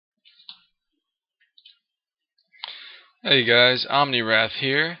Hey guys, Omniwrath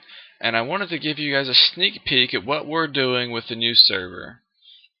here, and I wanted to give you guys a sneak peek at what we're doing with the new server.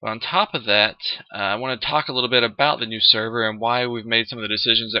 But on top of that, I want to talk a little bit about the new server and why we've made some of the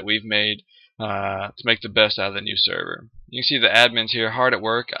decisions that we've made to make the best out of the new server. You can see the admins here hard at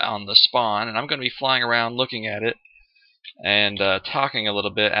work on the spawn, and I'm going to be flying around looking at it and talking a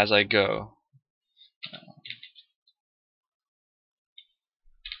little bit as I go.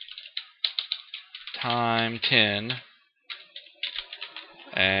 Time 10.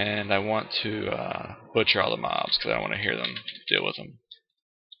 And I want to butcher all the mobs because I don't want to hear them deal with them.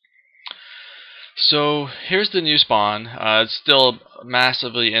 So here's the new spawn. It's still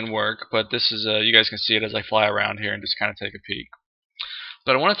massively in work, but this is you guys can see it as I fly around here and just kind of take a peek.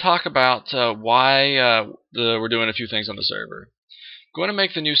 But I want to talk about why we're doing a few things on the server. Going to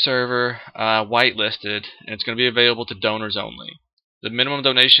make the new server whitelisted, and it's going to be available to donors only. The minimum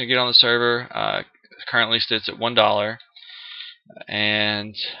donation to get on the server currently sits at $1.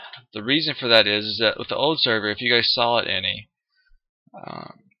 And the reason for that is that with the old server, if you guys saw it any,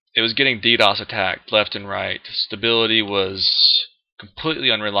 it was getting DDoS attacked left and right. Stability was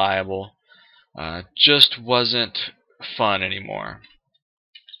completely unreliable. Just wasn't fun anymore.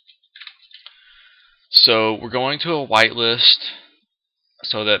 So we're going to a whitelist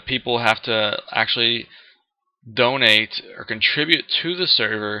so that people have to actually donate or contribute to the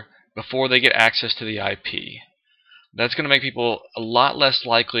server before they get access to the IP. That's going to make people a lot less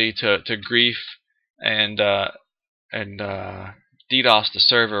likely to grief and DDoS the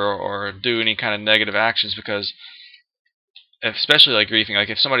server or do any kind of negative actions, because especially like griefing, like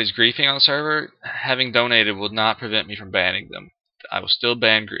if somebody's griefing on the server, having donated will not prevent me from banning them. I will still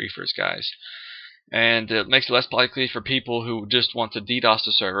ban griefers, guys. And it makes it less likely for people who just want to DDoS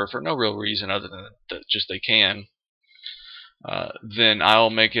the server for no real reason other than that just they can. Then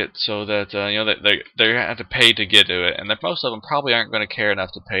I'll make it so that that they have to pay to get to it, and that most of them probably aren't going to care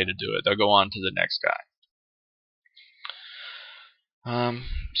enough to pay to do it. They'll go on to the next guy.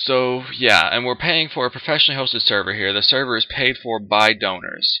 So yeah, and we're paying for a professionally hosted server here. The server is paid for by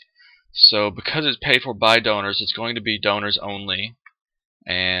donors. So because it's paid for by donors, it's going to be donors only,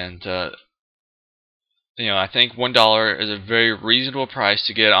 and I think $1 is a very reasonable price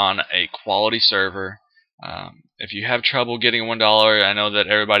to get on a quality server. If you have trouble getting $1, I know that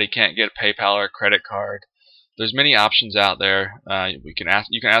everybody can't get PayPal or a credit card. There's many options out there. You can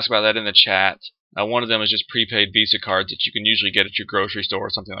ask about that in the chat. One of them is just prepaid Visa cards that you can usually get at your grocery store or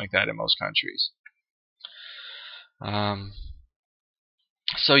something like that in most countries.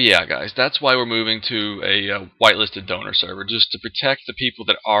 So yeah, guys, that's why we're moving to a whitelisted donor server, just to protect the people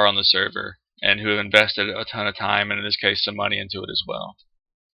that are on the server and who have invested a ton of time and in this case some money into it as well.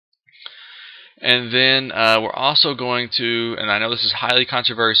 And then we're also going to, and I know this is highly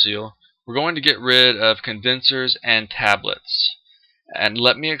controversial, we're going to get rid of condensers and tablets. And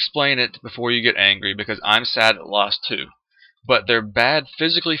let me explain it before you get angry, because I'm sad at loss too. But they're bad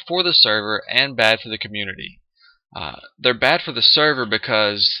physically for the server and bad for the community. They're bad for the server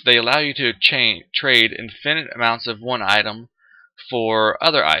because they allow you to trade infinite amounts of one item for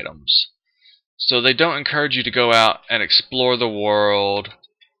other items. So they don't encourage you to go out and explore the world.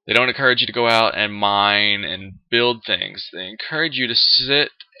 They don't encourage you to go out and mine and build things. They encourage you to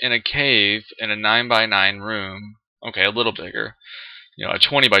sit in a cave in a 9x9 room, okay, a little bigger, a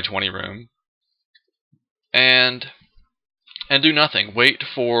 20x20 room, and do nothing. Wait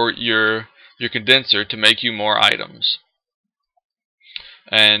for your condenser to make you more items.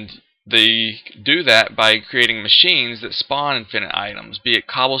 And they do that by creating machines that spawn infinite items, be it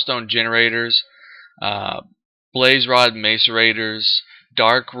cobblestone generators, blaze rod macerators,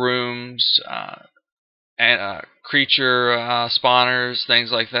 dark rooms, and creature spawners,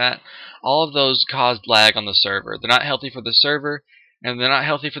 things like that. All of those cause lag on the server. They're not healthy for the server, and they're not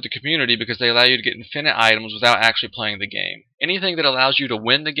healthy for the community because they allow you to get infinite items without actually playing the game. Anything that allows you to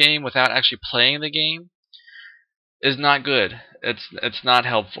win the game without actually playing the game is not good. It's not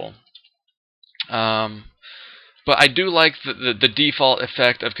helpful. But I do like the default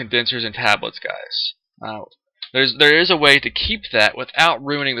effect of condensers and tablets, guys. There is a way to keep that without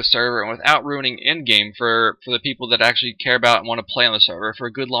ruining the server and without ruining in-game for the people that actually care about and want to play on the server for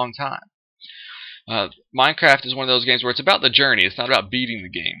a good long time. Minecraft is one of those games where it's about the journey. It's not about beating the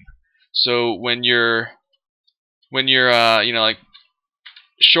game. So when you're like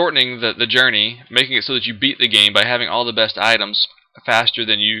shortening the journey, making it so that you beat the game by having all the best items faster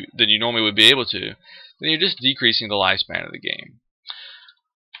than you normally would be able to, then you're just decreasing the lifespan of the game.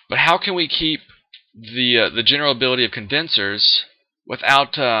 But how can we keep the general ability of condensers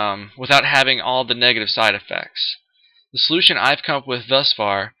without having all the negative side effects? The solution I've come up with thus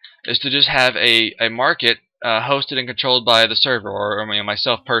far is to just have a market hosted and controlled by the server, or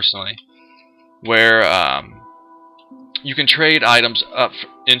myself personally, where you can trade items up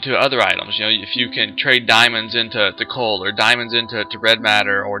into other items. If you can trade diamonds into coal, or diamonds into red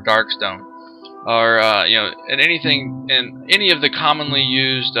matter or darkstone, or and anything in any of the commonly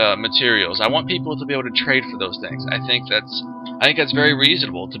used materials. I want people to be able to trade for those things. I think that's very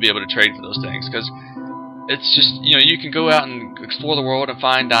reasonable to be able to trade for those things, because it's just, you can go out and explore the world and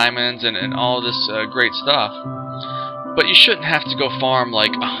find diamonds and all this great stuff, but you shouldn't have to go farm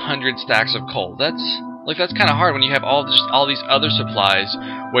like 100 stacks of coal. That's kind of hard when you have all these other supplies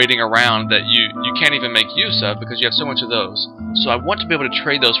waiting around that you can't even make use of because you have so much of those. So I want to be able to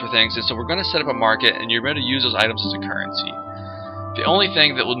trade those for things, and so we're going to set up a market, and you're going to use those items as a currency. The only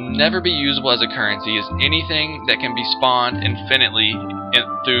thing that will never be usable as a currency is anything that can be spawned infinitely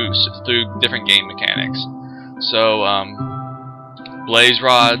through different game mechanics. So blaze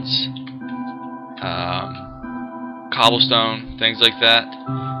rods, cobblestone, things like that.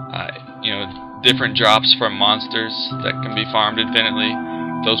 Different drops from monsters that can be farmed infinitely.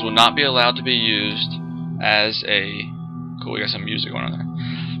 Those will not be allowed to be used as a... Cool, we got some music going on there.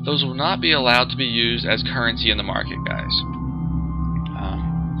 Those will not be allowed to be used as currency in the market, guys.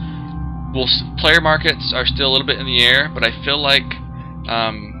 Player markets are still a little bit in the air, but I feel like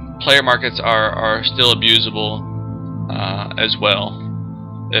player markets are still abusable as well.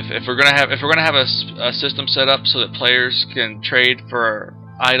 If we're gonna have a system set up so that players can trade for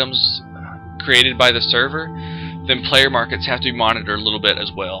items created by the server, then player markets have to be monitored a little bit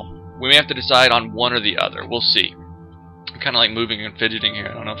as well. We may have to decide on one or the other. We'll see. I'm kind of like moving and fidgeting here.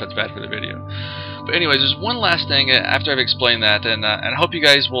 I don't know if that's bad for the video. But anyways, there's one last thing after I've explained that, and I hope you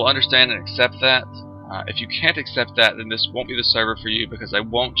guys will understand and accept that. If you can't accept that, then this won't be the server for you, because I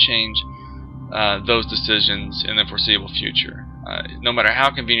won't change those decisions in the foreseeable future. No matter how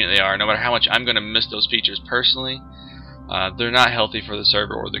convenient they are, no matter how much I'm going to miss those features personally, they're not healthy for the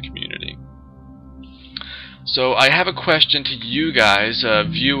server or the community. So I have a question to you guys,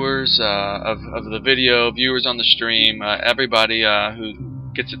 viewers of the video, viewers on the stream, everybody who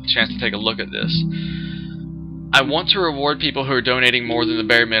gets a chance to take a look at this. I want to reward people who are donating more than the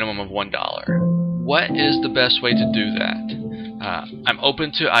bare minimum of $1. What is the best way to do that? I'm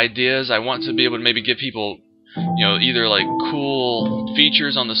open to ideas. I want to be able to maybe give people, either like cool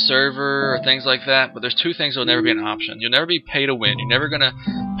features on the server or things like that, but there's two things that will never be an option. You'll never be pay to win. You're never going to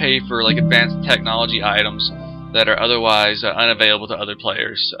pay for like advanced technology items that are otherwise unavailable to other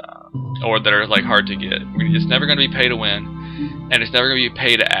players, or that are like hard to get. It's never going to be pay to win, and it's never going to be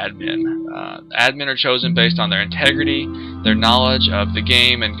pay to admin. Admin are chosen based on their integrity, their knowledge of the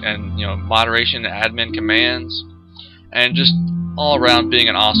game, and moderation and admin commands, and just all around being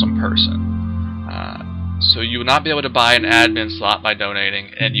an awesome person. So you will not be able to buy an admin slot by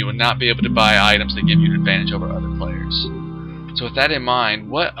donating, and you will not be able to buy items that give you an advantage over other players. So with that in mind,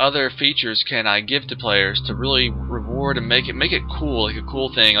 what other features can I give to players to really reward and make it cool, like a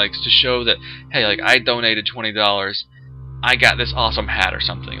cool thing, like to show that, hey, like I donated $20, I got this awesome hat or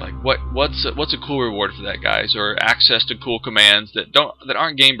something. Like what's a cool reward for that, guys? Or access to cool commands that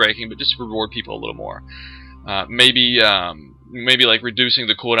aren't game breaking, but just reward people a little more. Maybe like reducing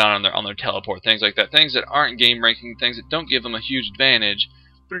the cooldown on their teleport, things like that. Things that aren't game breaking, things that don't give them a huge advantage,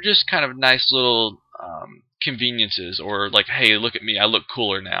 but are just kind of nice little conveniences, or like, hey, look at me, I look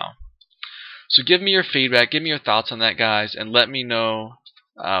cooler now. So give me your feedback, give me your thoughts on that, guys, and let me know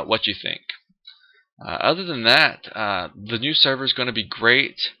what you think. Other than that, the new server is going to be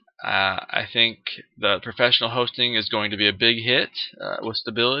great. I think the professional hosting is going to be a big hit with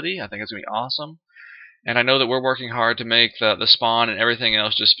stability. I think it's going to be awesome. And I know that we're working hard to make the spawn and everything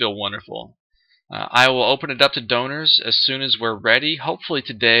else just feel wonderful. I will open it up to donors as soon as we're ready. Hopefully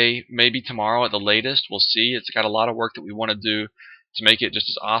today, maybe tomorrow at the latest. We'll see. It's got a lot of work that we want to do to make it just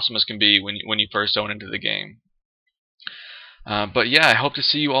as awesome as can be when you first own into the game. But yeah, I hope to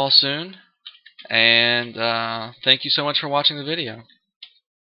see you all soon. And thank you so much for watching the video.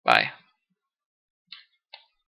 Bye.